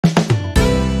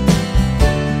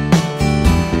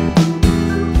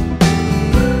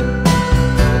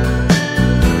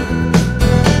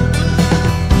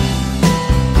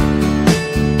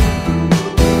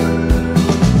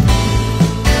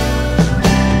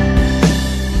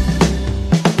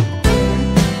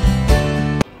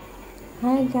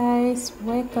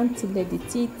welcome to Lady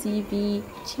T TV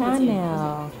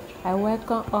channel. I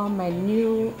welcome all my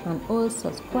new and old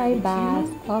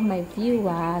subscribers, all my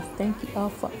viewers. Thank you all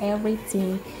for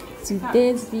everything.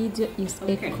 Today's video is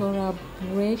a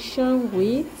collaboration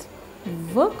with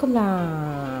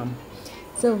Voclamb.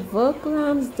 So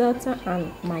Voclamb's daughter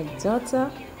and my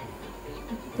daughter,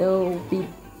 they'll be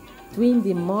doing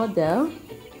the model.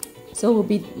 So we'll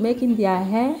be making their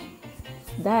hair.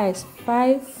 That is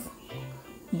 5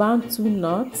 Bantu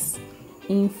knots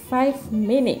in 5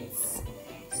 minutes.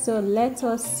 So let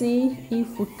us see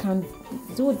if we can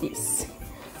do this.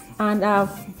 And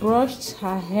I've brushed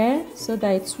her hair so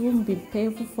that it won't be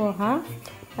painful for her.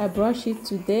 I brushed it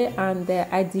today and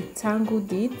I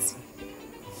detangled it.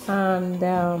 And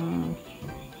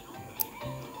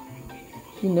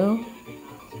you know,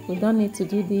 we don't need to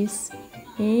do this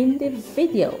in the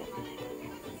video.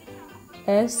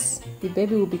 Else the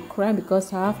baby will be crying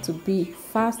because I have to be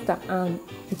faster, and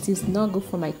it is not good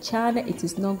for my channel. It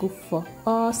is not good for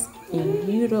us in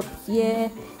Europe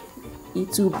here.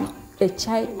 It will be a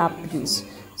child abuse.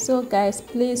 So guys,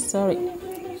 please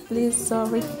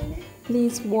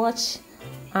watch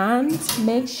and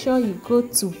make sure you go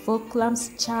to Voclamb's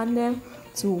channel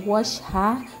to watch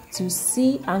her, to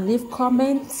see and leave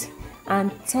comments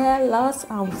and tell us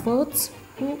and vote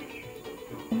who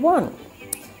won.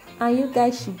 And you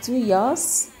guys should do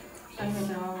yours.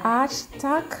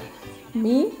 Hashtag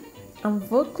me and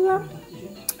Voclamb.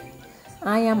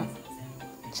 I am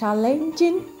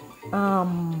challenging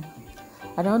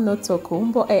I don't know,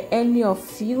 Tokumbo, any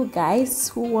of you guys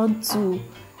who want to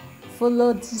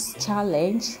follow this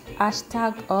challenge.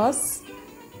 Hashtag us,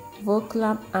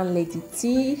 Voclamb and Lady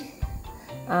T,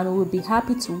 and we'll be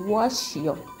happy to watch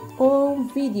your own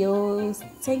videos.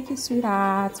 Thank you,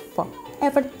 sweetheart, for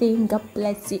everything. God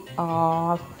bless you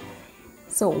all.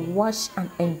 So watch and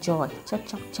enjoy. Ciao,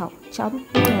 ciao, ciao, ciao.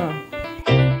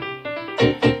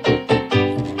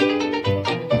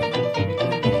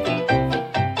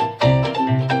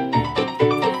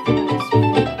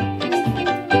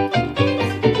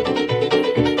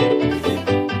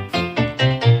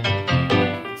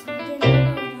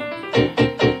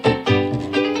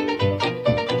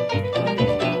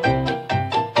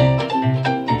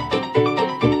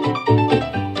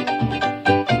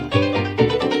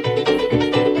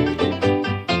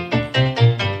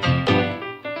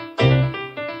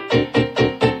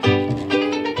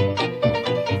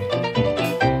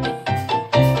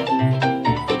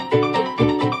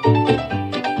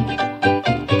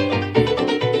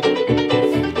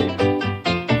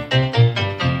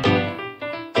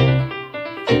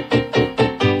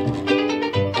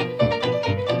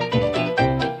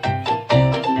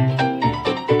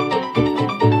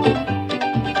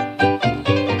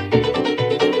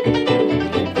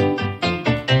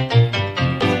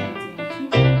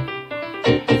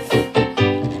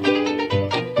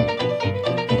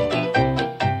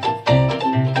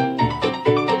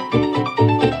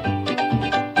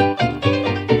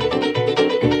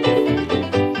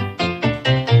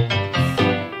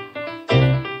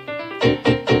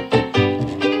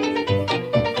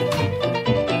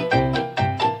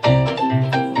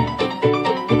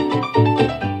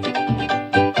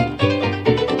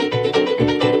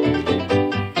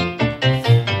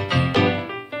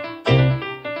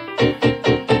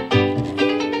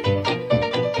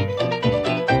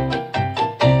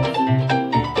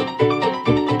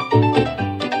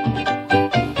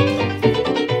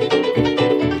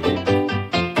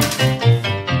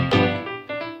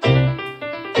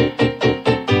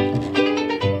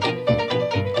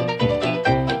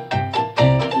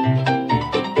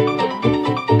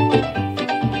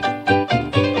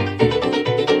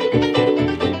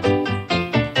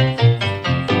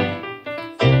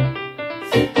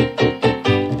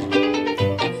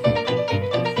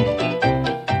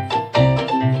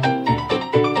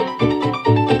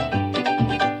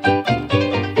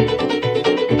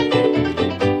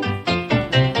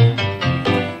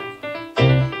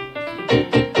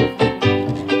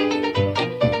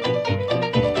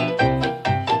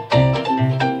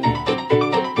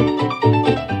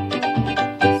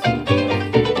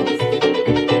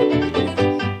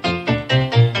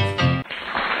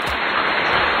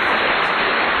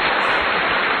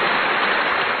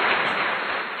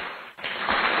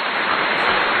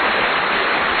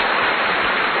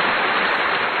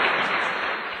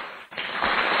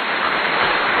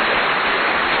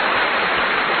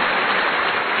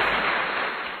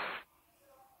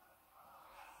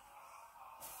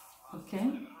 Ok?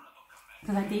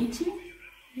 Cosa dici?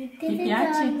 Ti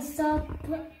piace?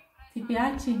 Ti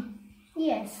piace?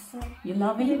 Yes. You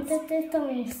love it?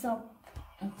 The stop.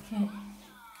 Okay.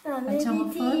 Facciamo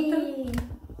foto.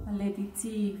 Lady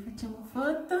T, facciamo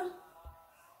foto.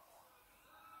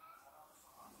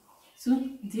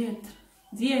 Su, dietro,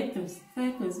 dietro,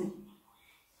 fai così.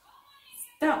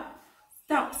 Stop,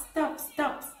 stop, stop,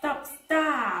 stop, stop,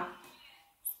 stop.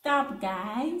 Stop,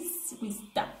 guys, we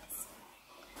stopped.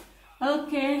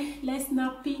 Okay, let's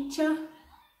snap picture.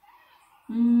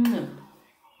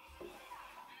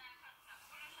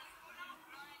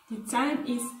 The time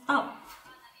is up.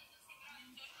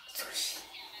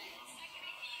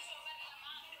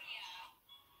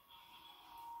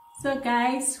 So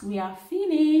guys, we are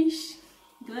finished.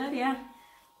 Gloria,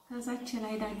 cosa ce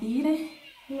l'hai da dire?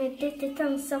 Mettete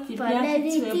thumbs up. Ti piace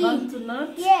il tuo Bantu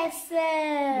not? Yes!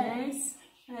 Yes,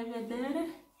 fai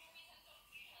vedere.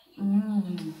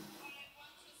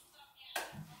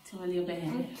 Ti voglio bene.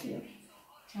 Anch'io.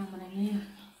 Ciao amore mio.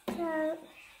 Ciao.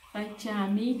 Fai ciao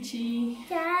amici.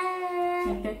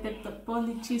 Ciao. Mettete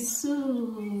pollici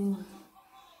su.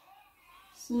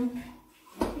 Su.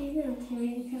 Vedo che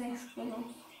mi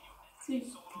crescono. Sì,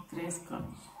 che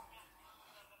crescono.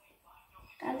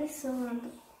 Adesso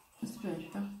vado.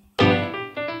 Aspetta.